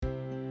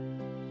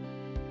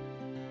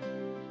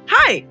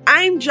Hi,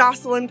 I'm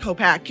Jocelyn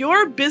Kopak,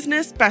 your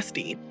business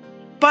bestie.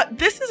 But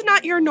this is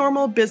not your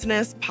normal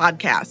business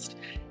podcast.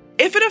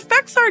 If it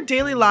affects our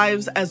daily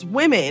lives as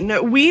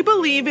women, we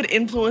believe it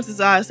influences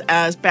us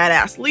as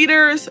badass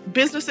leaders,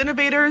 business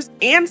innovators,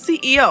 and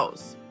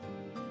CEOs.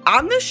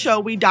 On this show,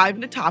 we dive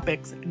into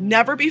topics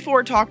never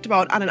before talked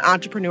about on an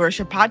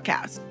entrepreneurship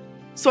podcast.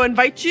 So I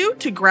invite you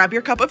to grab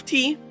your cup of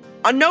tea,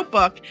 a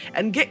notebook,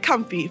 and get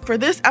comfy for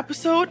this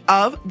episode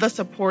of The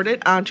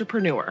Supported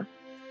Entrepreneur.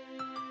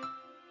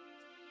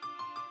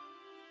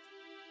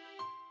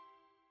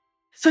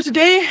 So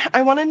today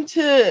I wanted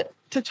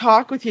to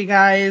talk with you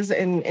guys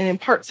and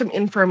impart some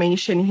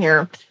information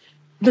here.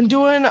 Been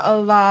doing a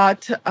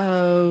lot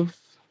of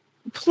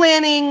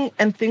planning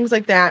and things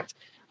like that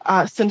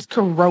since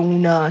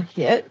Corona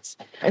hit,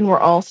 and we're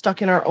all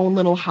stuck in our own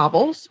little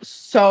hovels.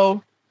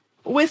 So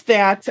with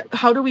that,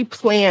 how do we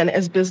plan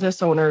as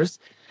business owners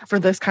for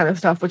this kind of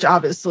stuff, which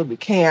obviously we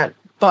can't,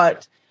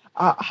 but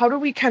how do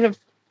we kind of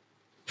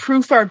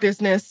proof our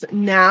business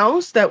now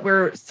so that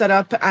we're set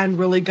up and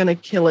really going to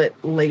kill it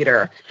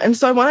later? And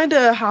so I wanted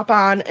to hop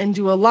on and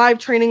do a live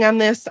training on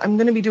this. I'm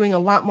going to be doing a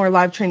lot more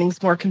live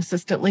trainings more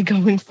consistently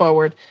going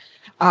forward.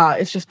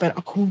 It's just been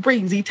a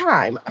crazy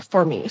time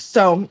for me.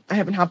 So I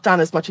haven't hopped on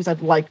as much as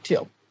I'd like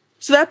to.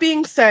 So that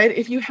being said,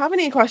 if you have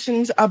any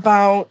questions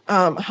about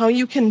how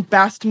you can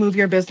best move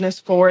your business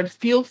forward,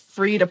 feel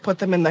free to put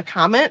them in the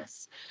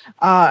comments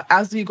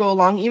as you go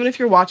along. Even if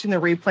you're watching the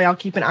replay, I'll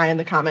keep an eye on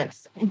the comments.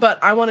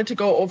 But I wanted to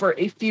go over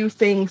a few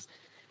things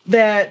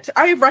that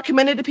I have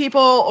recommended to people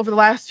over the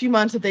last few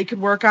months that they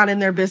could work on in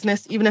their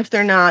business, even if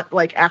they're not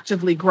like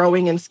actively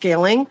growing and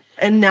scaling.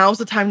 And now's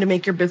the time to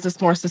make your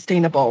business more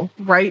sustainable,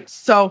 right?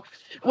 So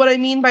what I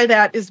mean by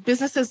that is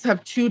businesses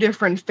have two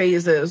different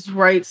phases,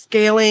 right?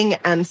 Scaling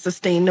and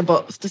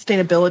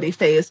sustainability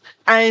phase.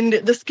 And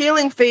the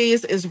scaling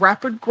phase is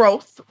rapid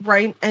growth,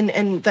 right?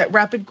 And that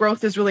rapid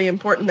growth is really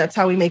important. That's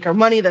how we make our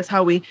money. That's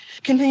how we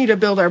continue to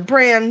build our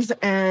brands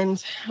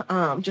and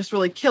just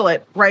really kill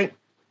it, right?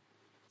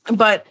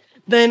 But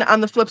then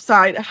on the flip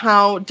side,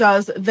 how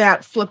does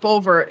that flip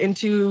over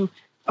into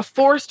a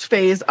forced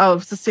phase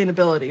of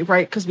sustainability,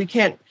 right? Because we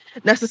can't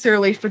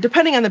necessarily,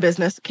 depending on the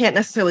business, can't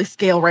necessarily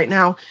scale right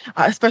now,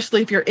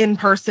 especially if you're in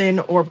person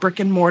or brick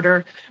and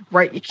mortar,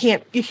 right? You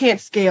can't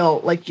scale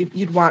like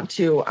you'd want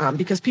to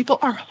because people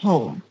are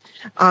home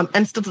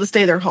and still to this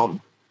day they're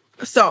home.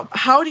 So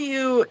how do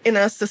you, in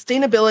a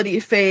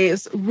sustainability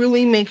phase,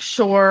 really make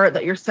sure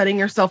that you're setting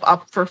yourself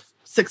up for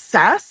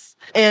success?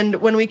 And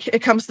when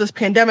it comes to this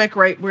pandemic,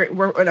 right,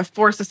 we're in a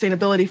forced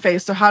sustainability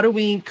phase. So how do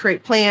we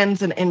create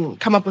plans and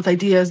come up with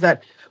ideas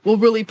that will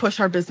really push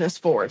our business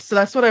forward? So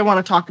that's what I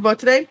want to talk about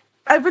today.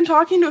 I've been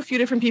talking to a few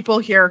different people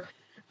here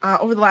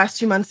over the last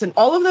few months, and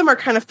all of them are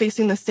kind of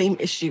facing the same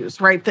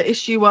issues, right? The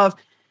issue of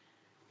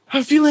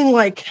feeling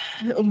like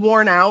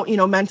worn out,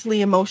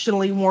 mentally,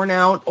 emotionally worn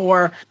out,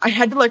 or I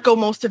had to let go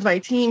most of my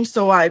team.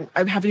 So I'm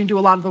having to do a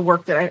lot of the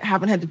work that I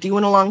haven't had to do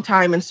in a long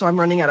time. And so I'm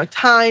running out of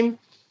time.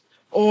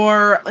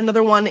 Or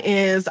another one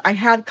is I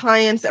had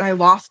clients and I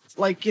lost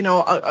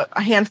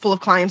a handful of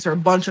clients or a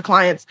bunch of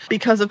clients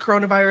because of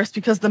coronavirus,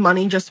 because the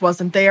money just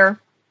wasn't there,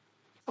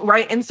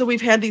 right? And so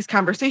we've had these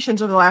conversations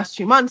over the last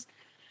few months.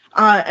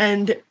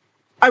 And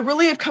I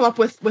really have come up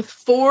with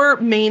four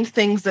main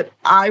things that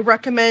I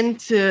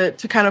recommend to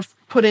kind of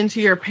put into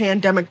your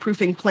pandemic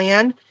proofing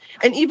plan.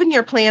 And even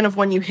your plan of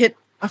when you hit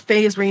a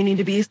phase where you need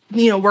to be,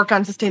 work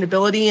on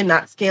sustainability and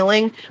not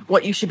scaling,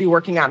 what you should be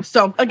working on.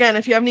 So again,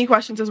 if you have any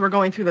questions as we're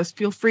going through this,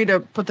 feel free to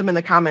put them in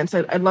the comments.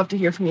 I'd love to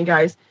hear from you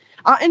guys.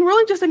 And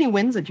really just any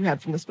wins that you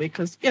had from this week,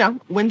 because,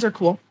 wins are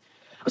cool.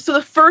 So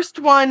the first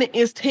one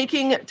is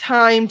taking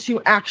time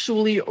to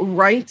actually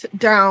write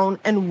down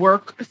and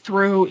work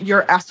through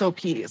your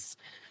SOPs.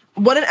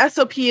 What an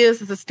SOP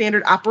is a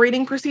standard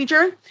operating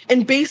procedure.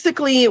 And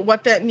basically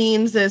what that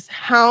means is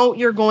how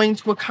you're going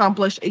to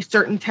accomplish a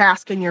certain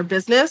task in your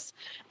business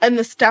and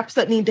the steps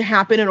that need to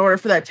happen in order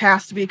for that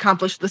task to be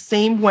accomplished the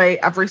same way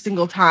every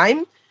single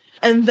time.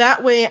 And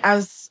that way,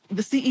 as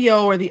the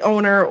CEO or the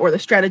owner or the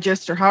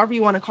strategist or however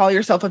you want to call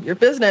yourself of your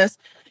business,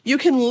 you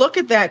can look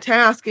at that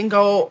task and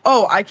go,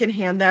 oh, I can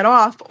hand that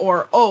off,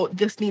 or, oh,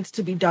 this needs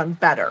to be done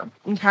better.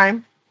 Okay.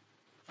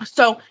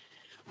 So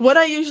what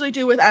I usually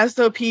do with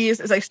SOPs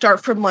is I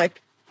start from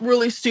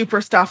really super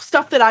stuff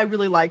that I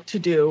really like to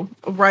do,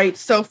 right?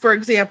 So for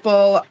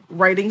example,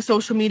 writing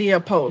social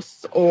media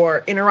posts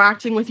or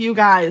interacting with you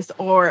guys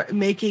or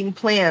making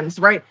plans,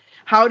 right?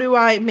 How do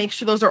I make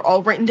sure those are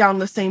all written down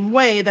the same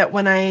way that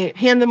when I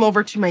hand them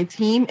over to my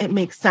team, it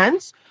makes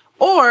sense?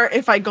 Or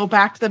if I go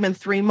back to them in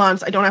 3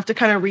 months, I don't have to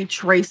kind of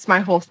retrace my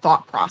whole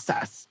thought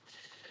process.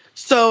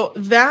 So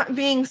that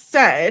being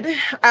said,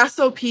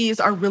 SOPs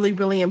are really,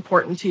 really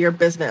important to your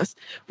business.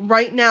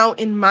 Right now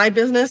in my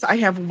business, I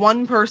have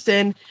one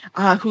person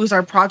who's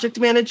our project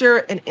manager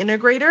and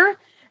integrator,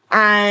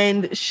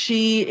 and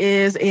she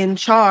is in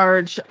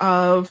charge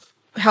of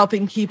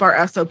helping keep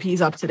our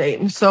SOPs up to date.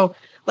 And so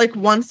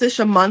once-ish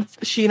a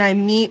month, she and I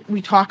meet,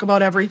 we talk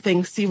about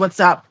everything, see what's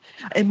up,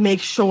 and make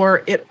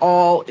sure it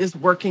all is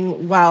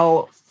working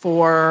well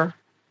for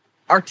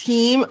our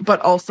team, but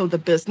also the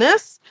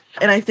business.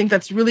 And I think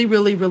that's really,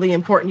 really, really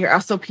important, your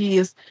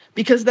SOPs,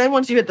 because then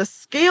once you hit the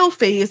scale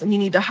phase and you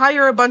need to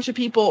hire a bunch of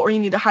people, or you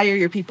need to hire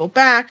your people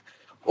back,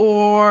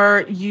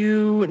 or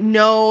you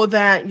know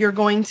that you're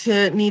going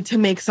to need to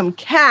make some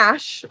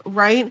cash,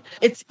 right?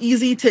 It's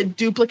easy to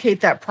duplicate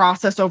that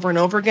process over and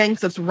over again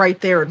because it's right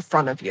there in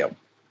front of you.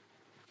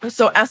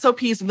 So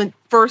SOPs are the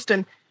first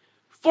and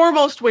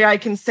foremost way I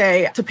can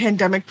say to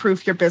pandemic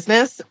proof your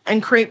business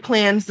and create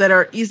plans that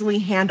are easily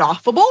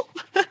hand-offable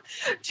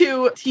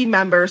to team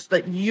members so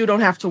that you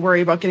don't have to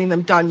worry about getting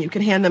them done. You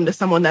can hand them to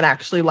someone that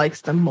actually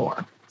likes them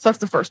more. So that's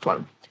the first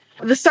one.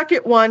 The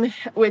second one,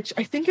 which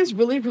I think is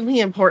really, really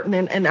important,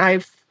 and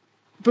I've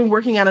been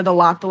working on it a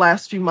lot the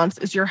last few months,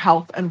 is your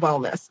health and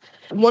wellness.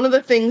 One of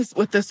the things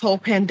with this whole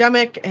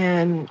pandemic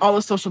and all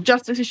the social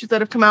justice issues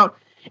that have come out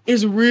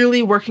is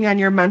really working on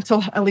your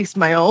mental, at least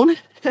my own,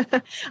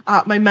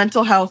 my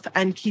mental health,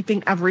 and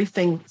keeping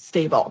everything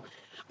stable.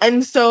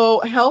 And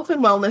so health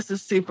and wellness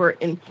is super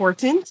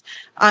important,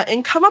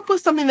 and come up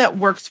with something that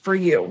works for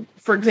you.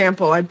 For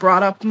example, I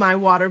brought up my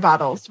water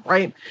bottles,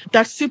 right?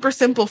 That's super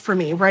simple for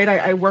me, right?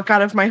 I work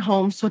out of my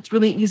home, so it's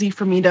really easy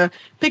for me to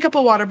pick up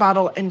a water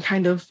bottle and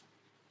kind of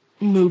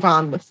move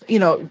on with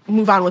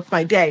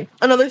my day.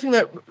 Another thing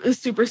that is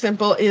super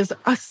simple is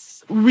a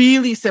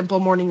really simple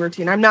morning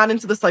routine. I'm not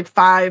into this like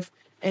 5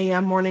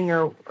 a.m. morning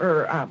or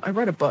I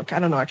read a book. I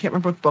don't know. I can't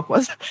remember what the book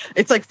was.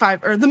 It's like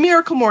 5 or The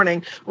Miracle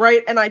Morning,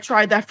 right? And I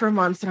tried that for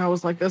months and I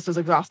was like, this is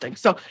exhausting.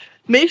 So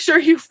make sure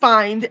you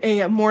find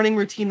a morning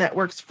routine that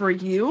works for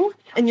you,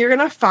 and you're going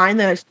to find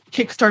that it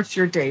kickstarts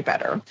your day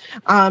better.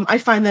 I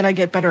find that I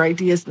get better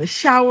ideas in the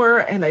shower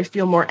and I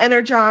feel more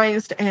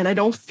energized, and I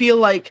don't feel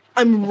like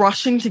I'm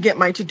rushing to get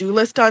my to-do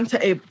list done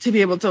to be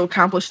able to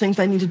accomplish things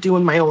I need to do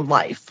in my own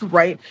life,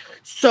 right?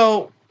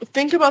 So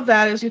think about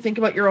that as you think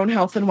about your own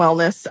health and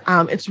wellness.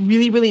 It's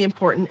really, really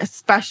important,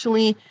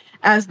 especially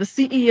as the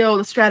CEO,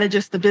 the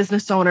strategist, the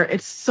business owner.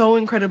 It's so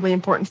incredibly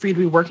important for you to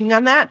be working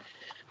on that.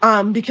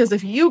 Because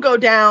if you go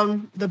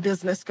down, the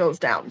business goes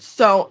down.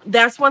 So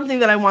that's one thing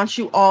that I want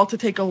you all to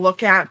take a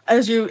look at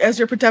as you're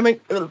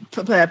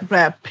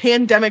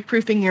pandemic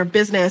proofing your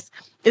business,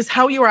 is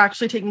how you are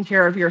actually taking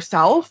care of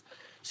yourself,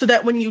 so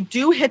that when you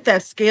do hit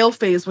that scale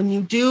phase, when you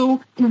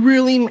do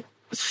really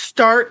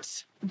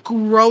start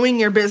growing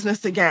your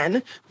business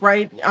again,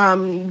 right?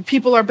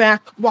 People are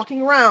back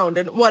walking around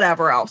and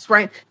whatever else,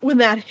 right? When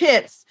that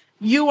hits,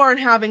 you aren't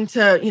having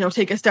to,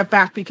 take a step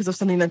back because of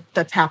something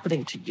that's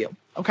happening to you.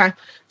 Okay.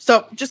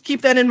 So just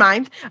keep that in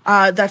mind.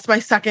 That's my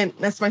second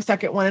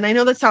one. And I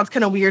know that sounds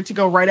kind of weird to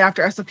go right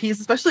after SOPs,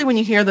 especially when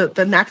you hear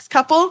the next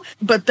couple,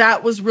 but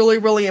that was really,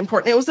 really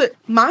important. It was a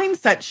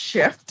mindset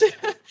shift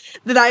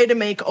that I had to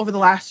make over the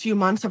last few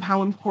months of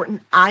how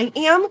important I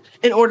am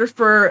in order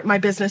for my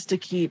business to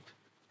keep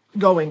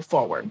going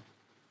forward.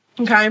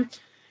 Okay.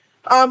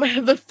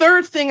 The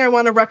third thing I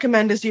want to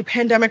recommend is you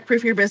pandemic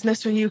proof your business.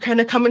 So you kind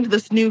of come into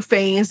this new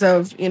phase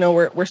of,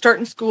 we're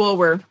starting school,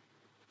 we're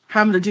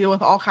having to deal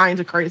with all kinds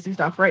of crazy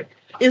stuff, right?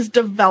 Is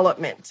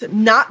development,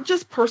 not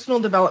just personal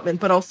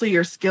development, but also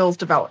your skills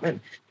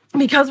development.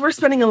 Because we're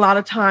spending a lot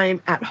of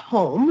time at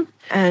home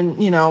and,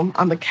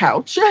 on the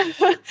couch.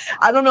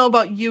 I don't know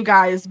about you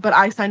guys, but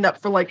I signed up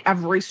for like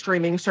every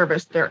streaming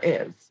service there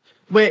is,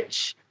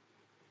 which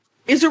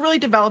isn't really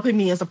developing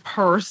me as a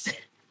person.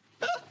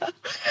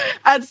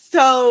 And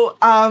so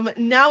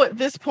now at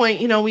this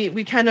point,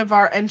 we kind of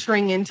are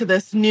entering into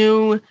this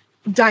new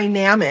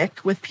dynamic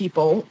with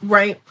people,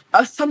 right?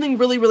 Something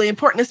really, really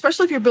important,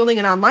 especially if you're building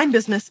an online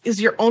business,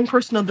 is your own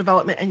personal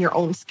development and your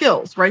own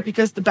skills, right?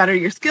 Because the better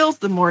your skills,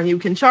 the more you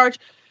can charge.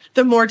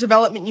 The more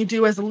development you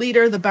do as a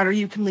leader, the better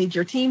you can lead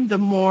your team, the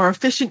more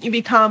efficient you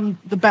become,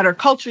 the better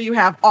culture you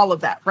have, all of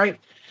that, right?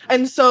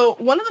 And so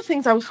one of the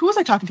things who was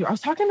I talking to? I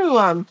was talking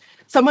to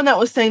someone that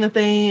was saying that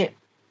they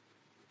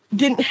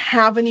didn't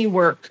have any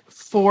work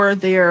for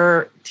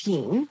their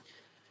team.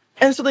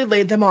 And so they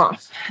laid them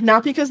off,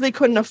 not because they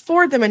couldn't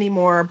afford them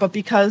anymore, but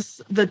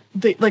because they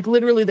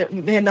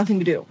had nothing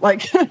to do.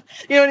 Like, you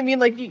know what I mean?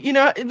 Like,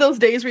 those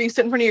days where you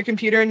sit in front of your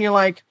computer and you're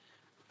like,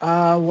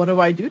 what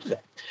do I do today?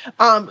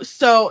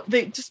 So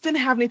they just didn't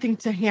have anything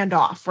to hand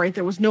off, right?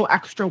 There was no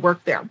extra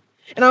work there.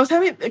 And I was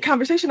having a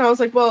conversation. I was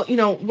like, well,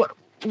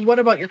 what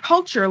about your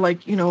culture?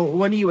 Like,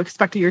 what do you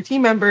expect of your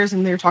team members?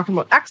 And they're talking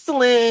about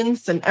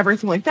excellence and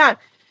everything like that.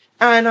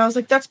 And I was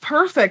like, that's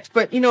perfect.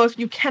 But, if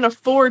you can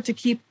afford to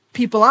keep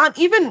people on,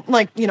 even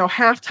like,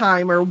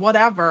 halftime or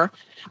whatever,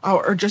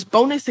 or just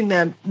bonusing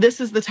them,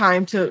 this is the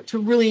time to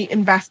really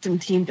invest in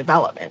team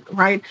development,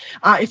 right?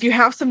 If you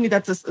have somebody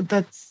that's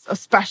a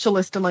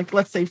specialist in, like,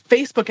 let's say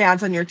Facebook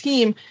ads on your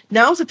team,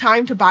 now's the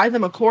time to buy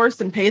them a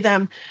course and pay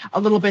them a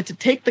little bit to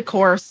take the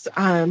course,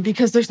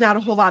 because there's not a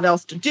whole lot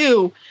else to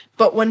do.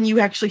 But when you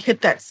actually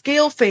hit that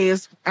scale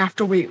phase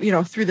after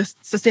through the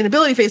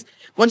sustainability phase,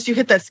 once you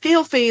hit that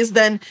scale phase,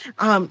 then,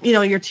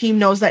 your team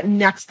knows that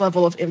next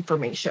level of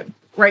information.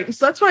 Right. And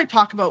so that's what I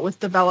talk about with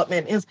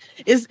development is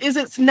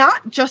it's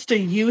not just a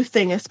you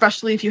thing,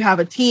 especially if you have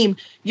a team.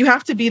 You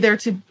have to be there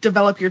to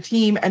develop your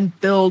team and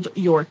build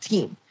your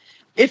team.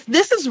 if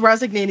this is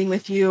resonating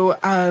with you,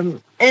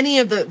 any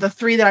of the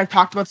three that I've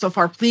talked about so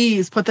far,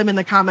 please put them in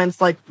the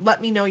comments. Like,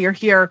 let me know you're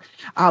here.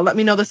 Let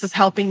me know this is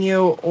helping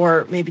you,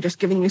 or maybe just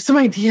giving you some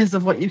ideas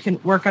of what you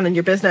can work on in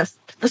your business.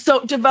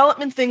 So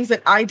development things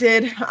that I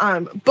did,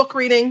 book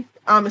reading.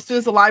 As soon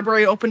as the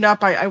library opened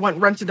up, I went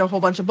and rented a whole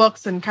bunch of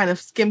books and kind of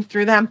skimmed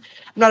through them.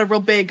 I'm not a real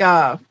big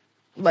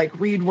like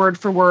read word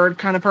for word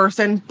kind of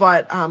person,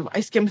 but I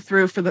skimmed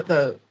through for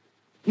the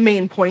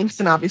main points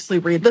and obviously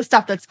read the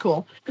stuff that's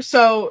cool.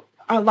 So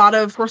a lot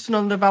of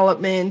personal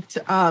development,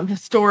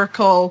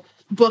 historical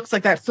books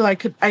like that. So I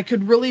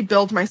could really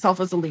build myself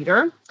as a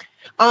leader.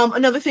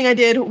 Another thing I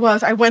did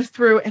was I went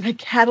through and I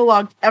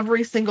cataloged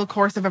every single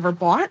course I've ever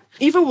bought,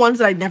 even ones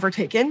that I'd never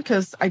taken,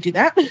 because I do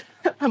that.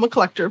 I'm a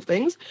collector of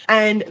things.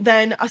 And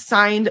then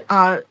assigned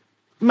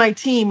my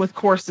team with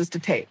courses to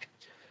take.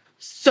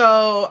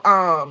 So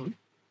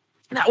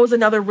that was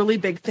another really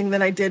big thing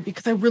that I did,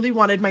 because I really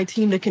wanted my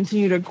team to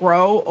continue to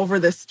grow over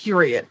this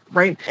period,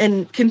 right?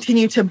 And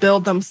continue to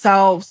build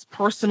themselves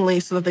personally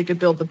so that they could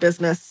build the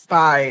business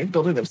by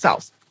building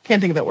themselves. Can't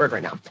think of that word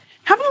right now.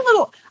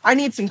 I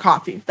need some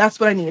coffee. That's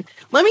what I need.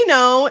 Let me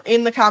know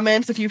in the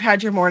comments if you've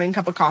had your morning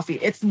cup of coffee.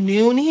 It's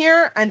noon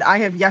here and I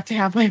have yet to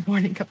have my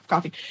morning cup of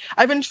coffee.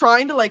 I've been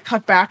trying to like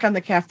cut back on the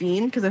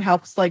caffeine because it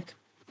helps like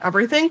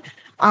everything.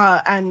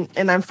 And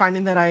I'm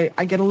finding that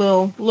I get a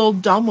little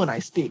dumb when I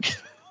speak.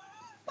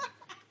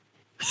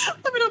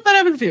 Let me know if that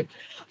happens to you.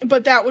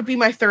 But that would be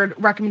my third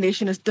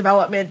recommendation, is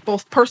development,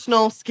 both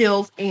personal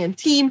skills and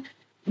team.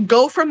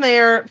 Go from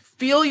there,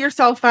 feel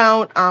yourself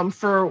out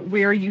for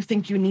where you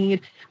think you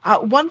need.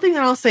 One thing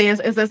that I'll say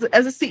is as a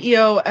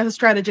CEO, as a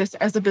strategist,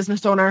 as a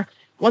business owner,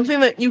 one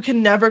thing that you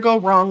can never go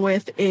wrong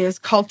with is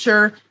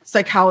culture,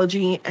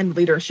 psychology, and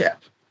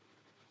leadership.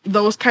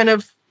 Those kind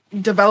of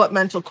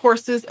developmental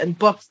courses and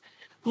books.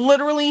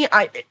 Literally,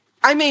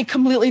 I may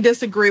completely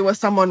disagree with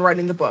someone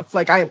writing the book.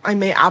 Like I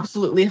may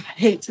absolutely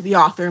hate the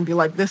author and be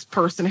like, this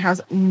person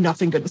has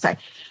nothing good to say.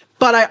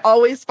 But I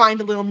always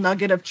find a little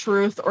nugget of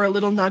truth or a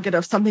little nugget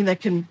of something that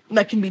can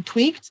be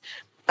tweaked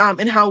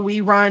in how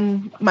we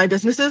run my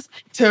businesses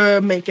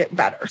to make it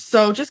better.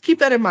 So just keep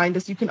that in mind,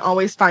 as you can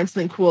always find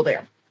something cool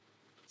there.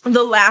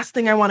 The last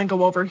thing I want to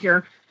go over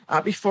here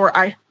before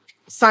I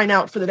sign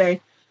out for the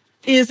day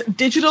is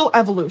digital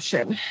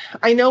evolution.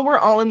 I know we're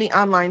all in the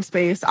online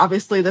space.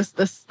 Obviously,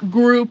 this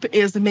group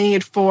is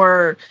made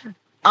for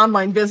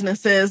online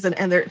businesses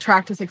and their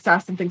track to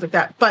success and things like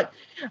that. But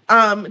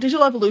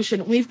digital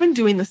evolution, we've been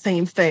doing the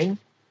same thing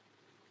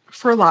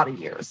for a lot of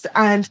years.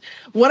 And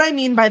what I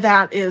mean by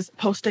that is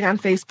posting on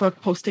Facebook,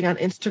 posting on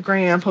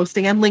Instagram,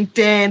 posting on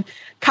LinkedIn,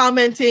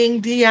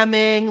 commenting,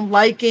 DMing,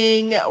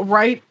 liking,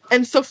 right?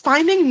 And so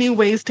finding new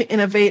ways to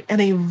innovate and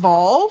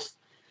evolve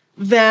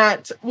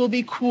that will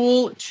be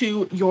cool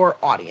to your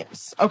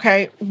audience.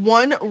 Okay.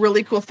 One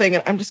really cool thing,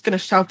 and I'm just going to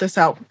shout this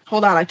out.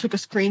 Hold on. I took a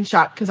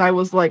screenshot because I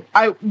was like,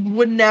 I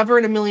would never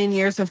in a million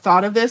years have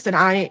thought of this. And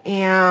I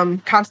am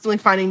constantly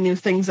finding new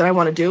things that I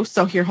want to do.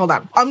 So here, hold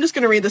on. I'm just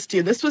going to read this to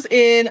you. This was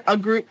in a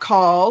group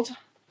called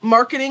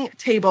Marketing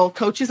Table,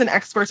 Coaches and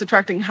Experts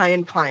Attracting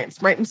High-End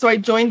Clients, right? And so I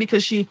joined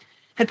because she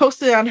had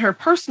posted on her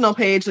personal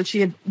page that she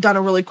had done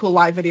a really cool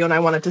live video and I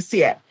wanted to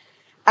see it.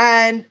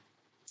 And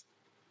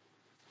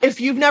if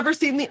you've never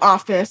seen The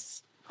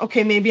Office,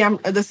 okay,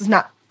 this is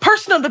not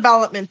personal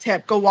development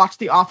tip. Go watch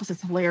The Office.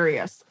 It's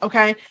hilarious.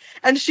 Okay.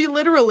 And she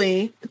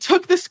literally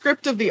took the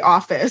script of The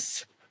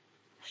Office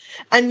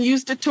and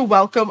used it to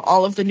welcome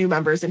all of the new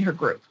members in her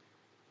group.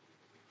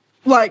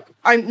 Like,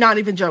 I'm not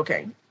even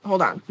joking.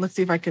 Hold on. Let's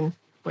see if I can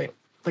wait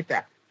like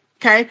that.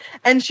 Okay.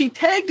 And she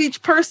tagged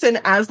each person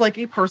as like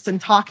a person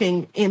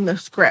talking in the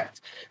script.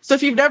 So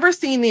if you've never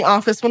seen The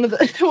Office, one of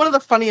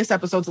the funniest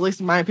episodes, at least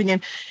in my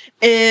opinion,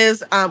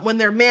 is when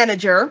their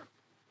manager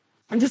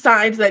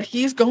decides that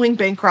he's going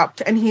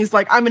bankrupt and he's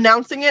like, I'm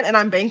announcing it and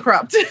I'm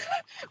bankrupt.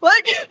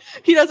 Like,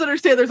 he doesn't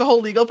understand there's a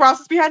whole legal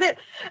process behind it.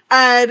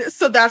 And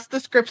so that's the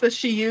script that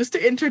she used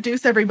to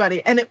introduce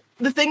everybody. And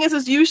the thing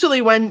is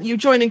usually when you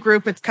join a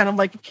group, it's kind of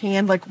like a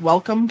canned like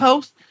welcome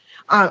post.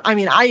 I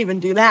mean, I even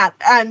do that.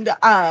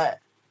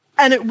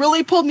 And it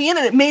really pulled me in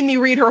and it made me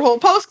read her whole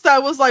post because I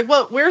was like,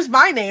 well, where's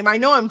my name? I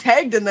know I'm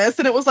tagged in this.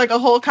 And it was like a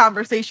whole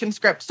conversation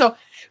script. So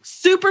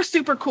super,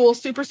 super cool,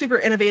 super, super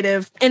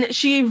innovative. And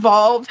she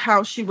evolved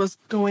how she was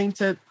going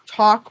to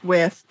talk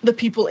with the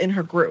people in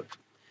her group.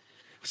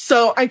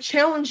 So I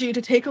challenge you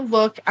to take a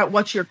look at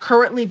what you're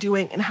currently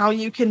doing and how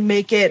you can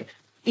make it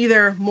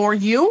either more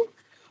you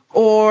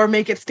or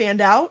make it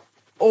stand out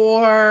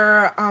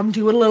or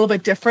do it a little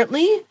bit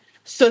differently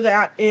so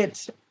that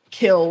it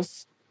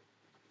kills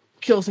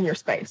in your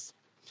space.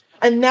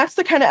 And that's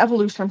the kind of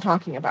evolution I'm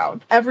talking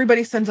about.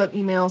 Everybody sends out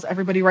emails.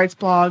 Everybody writes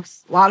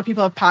blogs. A lot of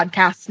people have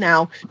podcasts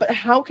now. But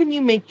how can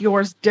you make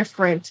yours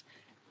different?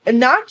 And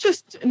not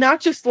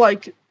just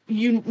like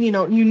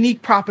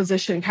unique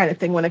proposition kind of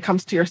thing when it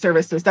comes to your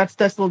services. That's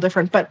a little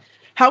different. But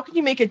how can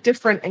you make it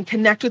different and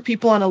connect with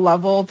people on a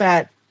level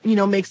that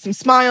makes them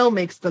smile,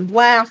 makes them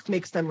laugh,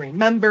 makes them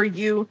remember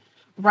you,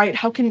 right?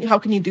 How can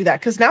you do that?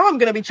 Because now I'm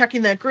going to be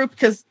checking that group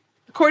because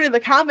according to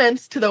the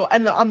comments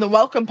on the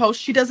welcome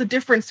post, she does a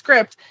different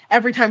script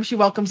every time she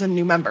welcomes in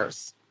new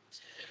members.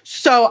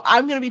 So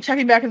I'm going to be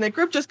checking back in that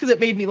group just because it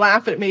made me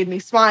laugh and it made me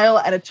smile.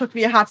 And it took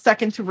me a hot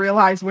second to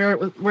realize where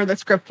the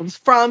script was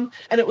from.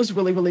 And it was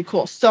really, really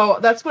cool. So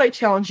that's what I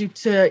challenge you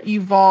to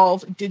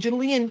evolve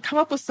digitally and come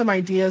up with some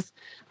ideas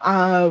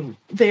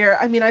there.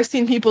 I mean, I've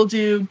seen people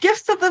do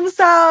gifts of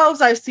themselves.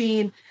 I've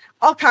seen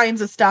all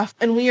kinds of stuff.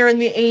 And we are in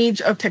the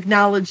age of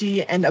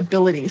technology and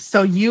ability.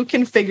 So you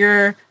can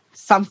figure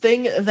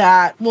something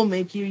that will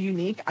make you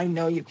unique. I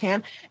know you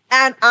can.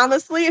 And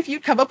honestly, if you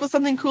come up with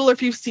something cool or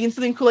if you've seen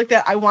something cool like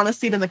that, I want to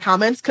see it in the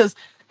comments because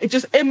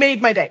it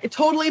made my day. It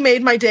totally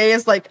made my day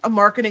as like a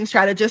marketing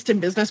strategist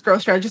and business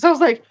growth strategist. I was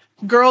like,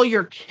 girl,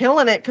 you're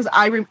killing it because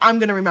I'm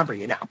going to remember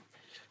you now.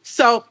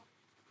 So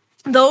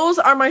those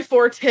are my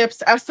 4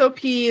 tips: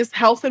 SOPs,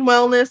 health and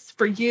wellness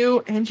for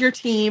you and your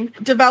team,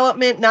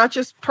 development, not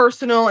just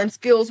personal and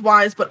skills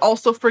wise, but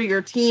also for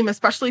your team,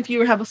 especially if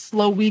you have a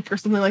slow week or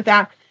something like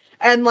that.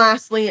 And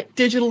lastly,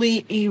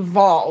 digitally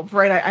evolve,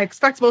 right? I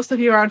expect most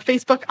of you are on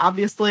Facebook,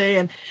 obviously,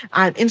 and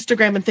on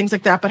Instagram and things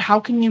like that. But how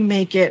can you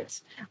make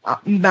it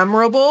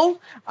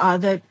memorable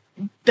that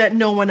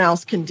no one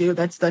else can do?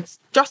 That's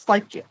just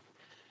like you.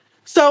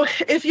 So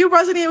if you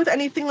resonate with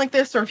anything like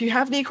this, or if you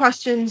have any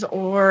questions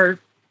or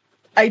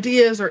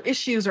ideas or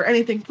issues or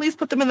anything, please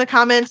put them in the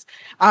comments.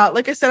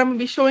 Like I said, I'm going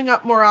to be showing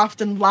up more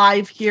often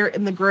live here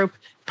in the group.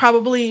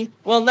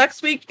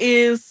 Next week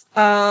is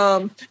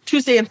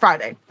Tuesday and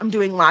Friday. I'm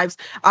doing lives.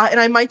 And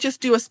I might just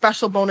do a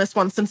special bonus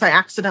one since I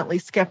accidentally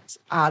skipped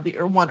the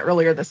one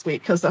earlier this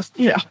week because of,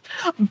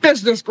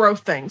 business growth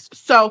things.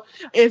 So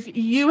if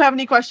you have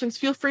any questions,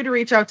 feel free to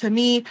reach out to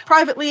me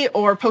privately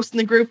or post in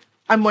the group.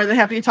 I'm more than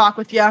happy to talk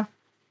with you.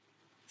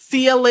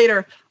 See you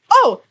later.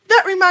 Oh,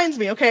 that reminds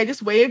me. Okay, I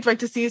just waved right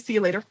to see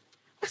you later.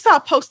 I saw a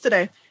post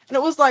today and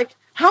it was like,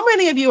 how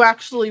many of you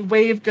actually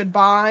wave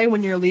goodbye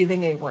when you're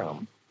leaving a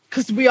room?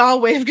 Because we all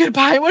wave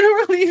goodbye when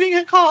we're leaving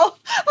a call.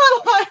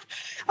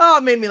 Oh,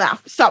 it made me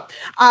laugh. So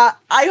I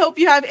hope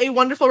you have a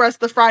wonderful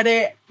rest of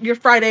your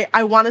Friday.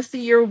 I want to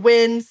see your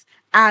wins,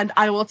 and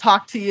I will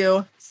talk to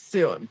you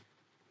soon.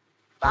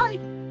 Bye.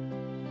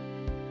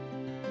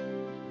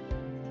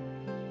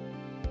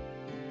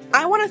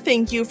 I want to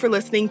thank you for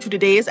listening to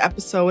today's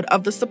episode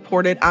of The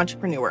Supported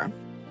Entrepreneur.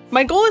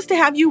 My goal is to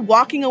have you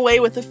walking away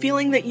with a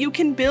feeling that you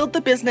can build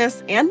the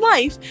business and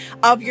life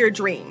of your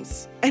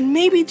dreams, and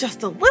maybe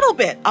just a little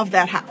bit of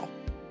that how.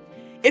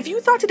 If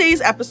you thought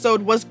today's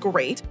episode was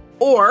great,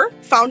 or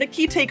found a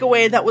key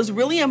takeaway that was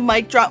really a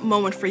mic drop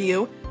moment for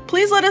you,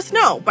 please let us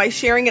know by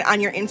sharing it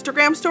on your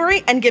Instagram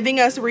story and giving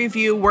us a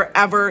review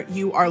wherever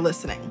you are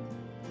listening.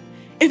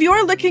 If you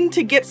are looking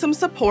to get some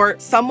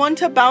support, someone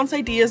to bounce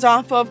ideas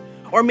off of,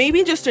 or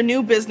maybe just a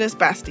new business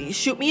bestie,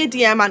 shoot me a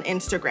DM on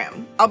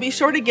Instagram. I'll be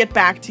sure to get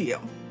back to you.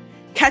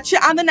 Catch you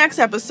on the next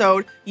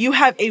episode. You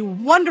have a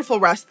wonderful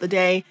rest of the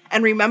day.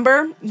 And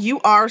remember, you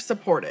are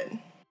supported.